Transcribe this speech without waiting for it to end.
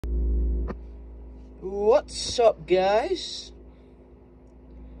What's up, guys?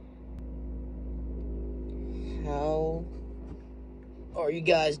 How are you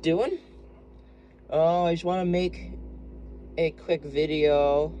guys doing? I just want to make a quick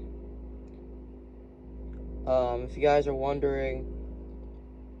video. If you guys are wondering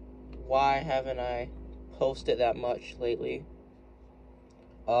why haven't I posted that much lately,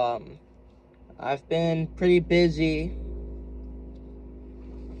 I've been pretty busy.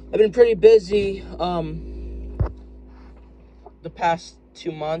 The past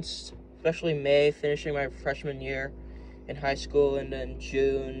 2 months, especially May, finishing my freshman year in high school, and then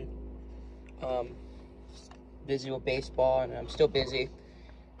June, busy with baseball, and I'm still busy.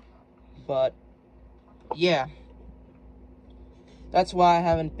 But yeah, that's why I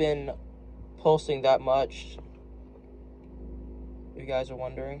haven't been posting that much, if you guys are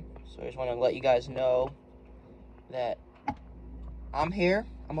wondering. So I just want to let you guys know that I'm here,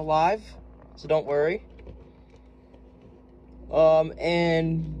 I'm alive, so don't worry.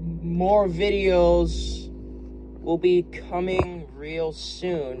 And more videos will be coming real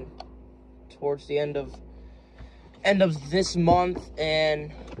soon, towards the end of this month,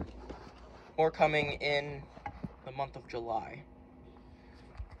 and more coming in the month of July.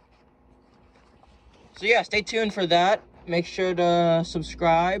 So yeah, stay tuned for that. Make sure to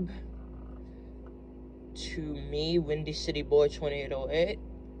subscribe to me, Windy City Boy 2808,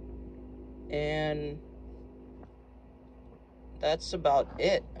 and that's about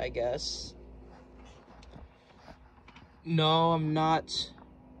it, I guess. No, I'm not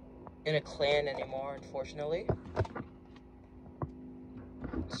in a clan anymore, unfortunately.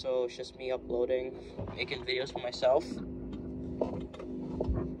 So it's just me uploading, making videos for myself.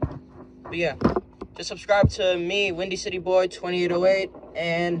 But yeah, just subscribe to me, Windy City Boy 2808,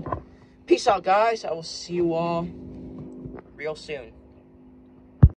 and peace out, guys. I will see you all real soon.